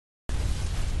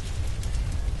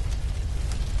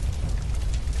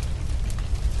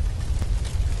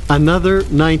another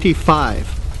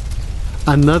 95.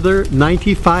 Another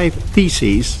 95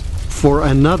 theses for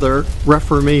another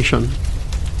Reformation.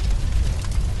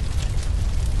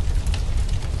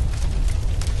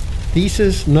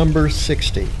 Thesis number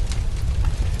 60.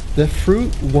 The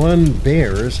fruit one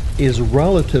bears is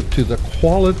relative to the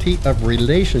quality of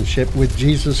relationship with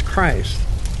Jesus Christ,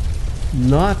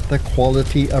 not the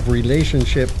quality of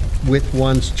relationship with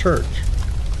one's church.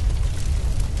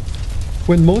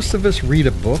 When most of us read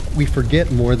a book, we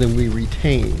forget more than we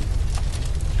retain.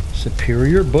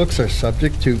 Superior books are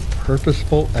subject to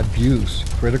purposeful abuse,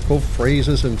 critical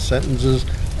phrases and sentences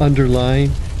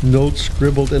underlined, notes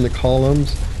scribbled in the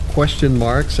columns, question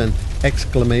marks and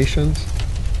exclamations,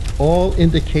 all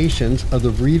indications of the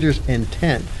reader's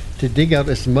intent to dig out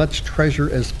as much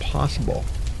treasure as possible.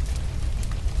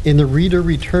 And the reader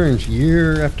returns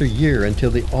year after year until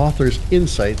the author's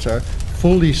insights are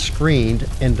fully screened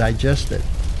and digested.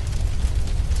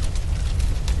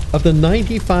 Of the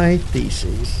 95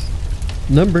 theses,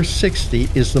 number 60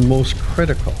 is the most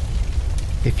critical.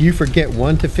 If you forget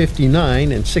 1 to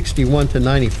 59 and 61 to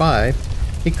 95,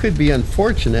 it could be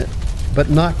unfortunate, but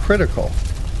not critical.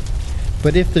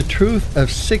 But if the truth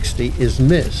of 60 is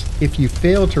missed, if you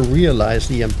fail to realize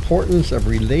the importance of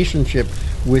relationship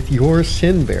with your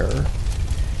sin bearer,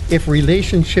 if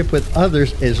relationship with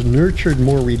others is nurtured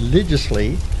more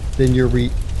religiously than your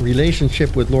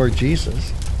relationship with Lord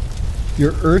Jesus,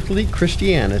 your earthly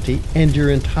Christianity and your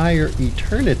entire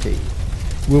eternity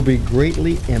will be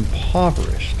greatly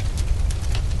impoverished.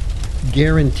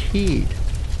 Guaranteed.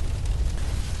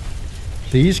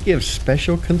 Please give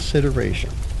special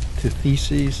consideration to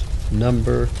thesis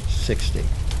number 60.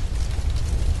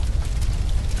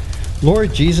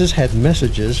 Lord Jesus had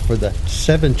messages for the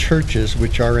 7 churches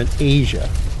which are in Asia,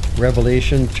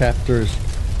 Revelation chapters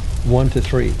 1 to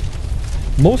 3.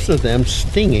 Most of them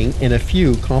stinging and a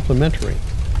few complimentary.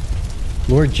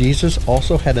 Lord Jesus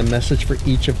also had a message for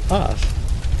each of us,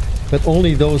 but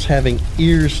only those having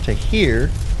ears to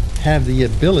hear have the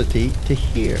ability to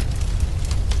hear.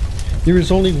 There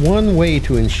is only one way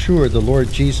to ensure the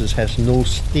Lord Jesus has no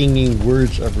stinging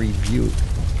words of rebuke.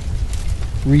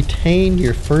 Retain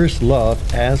your first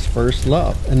love as first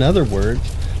love. In other words,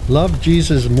 love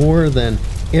Jesus more than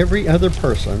every other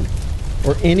person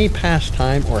or any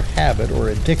pastime or habit or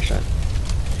addiction.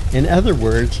 In other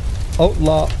words,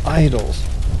 outlaw idols,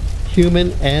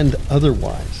 human and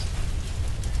otherwise.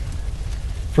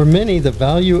 For many, the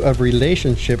value of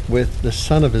relationship with the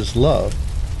Son of His love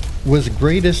was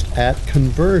greatest at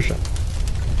conversion.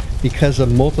 Because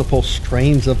of multiple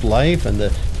strains of life and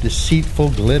the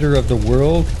deceitful glitter of the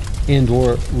world and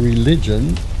or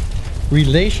religion,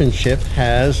 relationship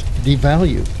has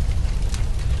devalued.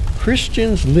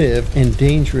 Christians live in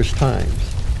dangerous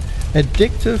times.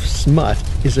 Addictive smut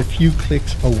is a few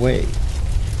clicks away.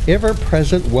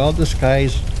 Ever-present,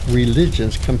 well-disguised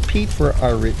religions compete for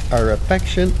our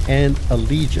affection and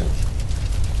allegiance.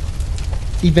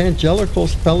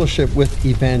 Evangelicals fellowship with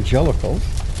evangelicals,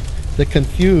 the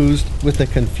confused with the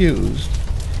confused,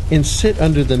 and sit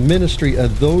under the ministry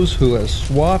of those who have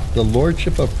swapped the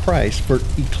lordship of Christ for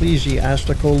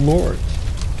ecclesiastical lords.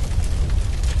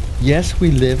 Yes, we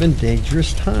live in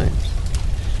dangerous times.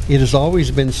 It has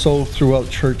always been so throughout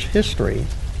church history,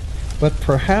 but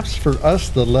perhaps for us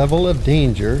the level of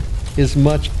danger is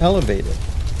much elevated.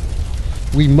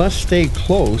 We must stay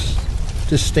close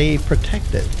to stay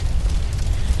protected.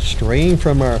 Straying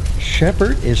from our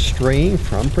shepherd is straying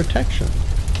from protection.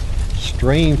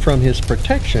 Straying from his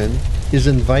protection is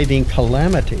inviting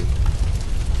calamity.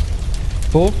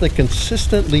 Both the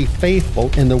consistently faithful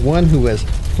and the one who has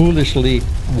foolishly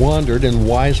wandered and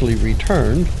wisely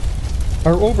returned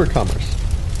are overcomers.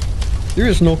 There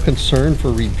is no concern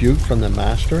for rebuke from the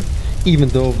master, even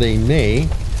though they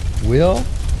will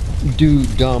do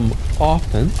dumb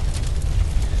often.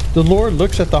 The Lord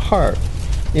looks at the heart,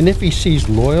 and if he sees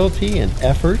loyalty and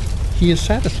effort, he is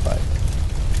satisfied.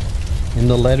 In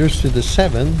the letters to the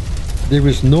 7, there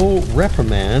is no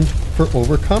reprimand for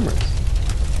overcomers.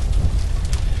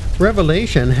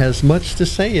 Revelation has much to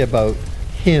say about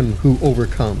him who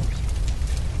overcomes.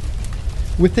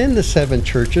 Within the 7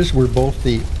 churches were both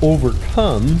the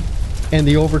overcome and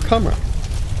the overcomer.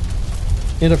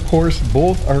 And of course,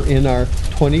 both are in our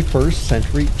 21st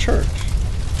century church,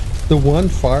 the one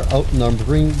far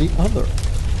outnumbering the other.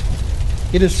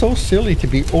 It is so silly to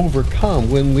be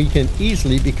overcome when we can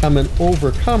easily become an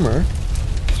overcomer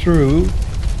through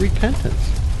repentance.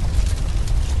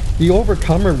 The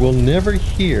overcomer will never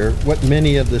hear what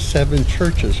many of the 7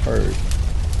 churches heard.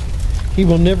 He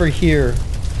will never hear,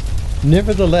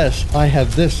 "Nevertheless, I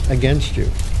have this against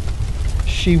you."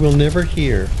 She will never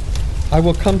hear, I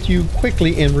will come to you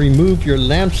quickly and remove your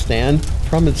lampstand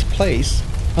from its place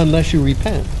unless you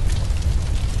repent.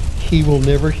 He will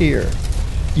never hear.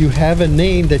 You have a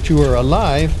name that you are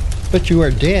alive, but you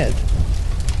are dead.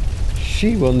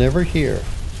 She will never hear.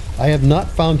 I have not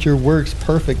found your works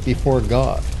perfect before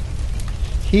God.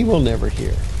 He will never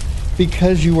hear.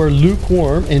 Because you are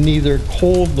lukewarm and neither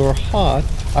cold nor hot,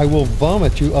 I will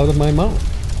vomit you out of my mouth.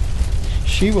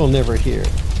 She will never hear.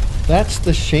 That's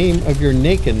the shame of your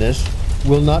nakedness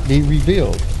will not be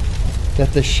revealed.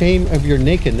 That the shame of your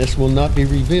nakedness will not be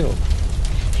revealed.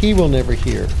 He will never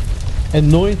hear.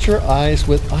 Anoint your eyes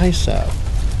with eye salve,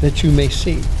 that you may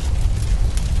see.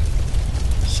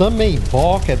 Some may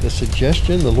balk at the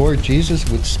suggestion the Lord Jesus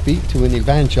would speak to an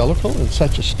evangelical in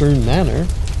such a stern manner,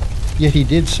 yet he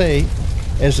did say,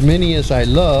 as many as I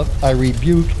love, I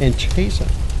rebuke and chasten.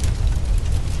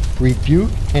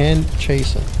 Rebuke and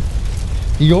chasten.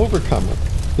 The overcomer,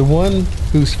 the one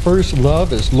whose first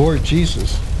love is Lord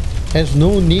Jesus, has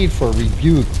no need for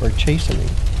rebuke or chastening.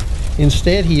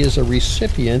 Instead, he is a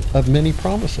recipient of many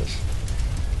promises.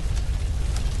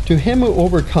 To him who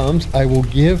overcomes, I will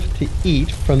give to eat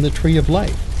from the tree of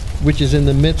life, which is in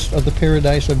the midst of the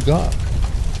paradise of God.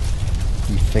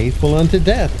 Be faithful unto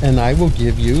death, and I will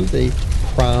give you the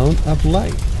crown of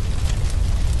life.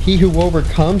 He who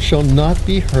overcomes shall not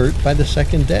be hurt by the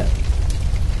second death.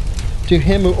 To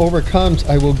him who overcomes,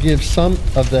 I will give some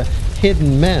of the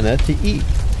hidden manna to eat.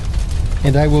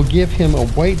 And I will give him a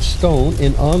white stone,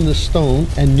 and on the stone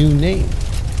a new name.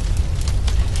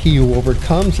 He who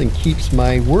overcomes and keeps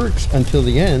my works until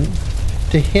the end,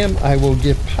 to him I will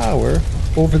give power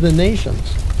over the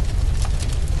nations.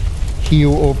 He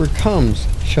who overcomes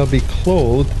shall be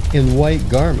clothed in white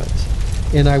garments,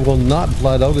 and I will not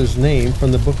blot out his name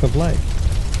from the book of life.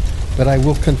 But I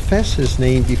will confess his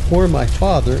name before my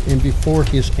Father and before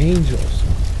his angels.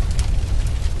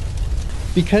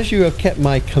 Because you have kept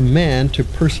my command to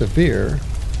persevere,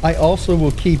 I also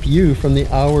will keep you from the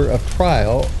hour of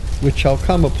trial which shall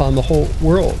come upon the whole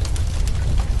world.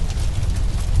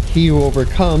 He who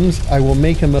overcomes, I will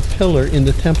make him a pillar in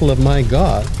the temple of my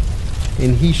God,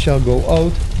 and he shall go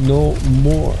out no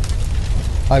more.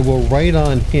 I will write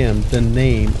on him the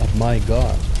name of my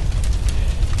God.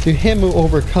 To him who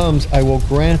overcomes, I will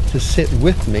grant to sit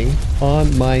with me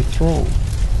on my throne.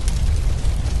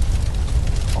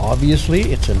 Obviously,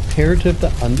 it's imperative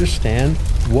to understand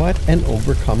what an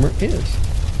overcomer is.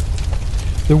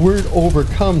 The word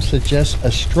overcome suggests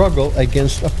a struggle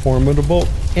against a formidable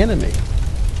enemy.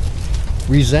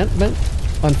 Resentment,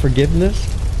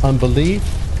 unforgiveness, unbelief,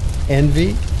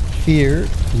 envy, fear,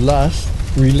 lust,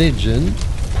 religion,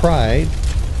 pride,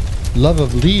 love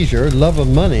of leisure, love of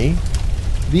money,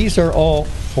 these are all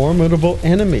formidable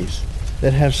enemies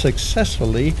that have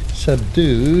successfully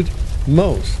subdued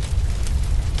most.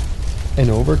 An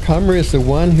overcomer is the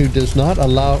one who does not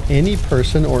allow any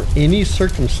person or any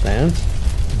circumstance,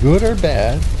 good or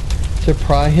bad, to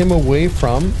pry him away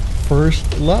from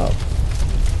first love.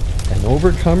 An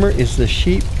overcomer is the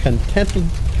sheep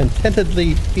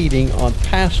contentedly feeding on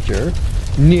pasture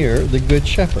near the good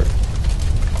shepherd.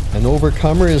 An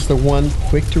overcomer is the one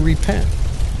quick to repent.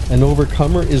 An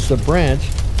overcomer is the branch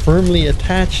firmly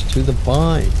attached to the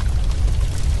vine.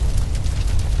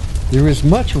 There is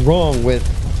much wrong with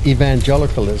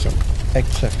evangelicalism,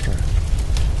 etc.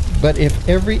 But if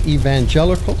every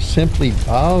evangelical simply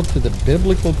bowed to the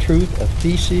biblical truth of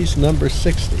Theses number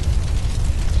 60,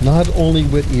 not only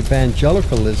would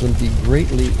evangelicalism be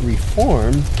greatly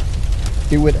reformed,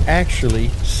 it would actually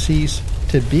cease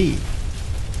to be.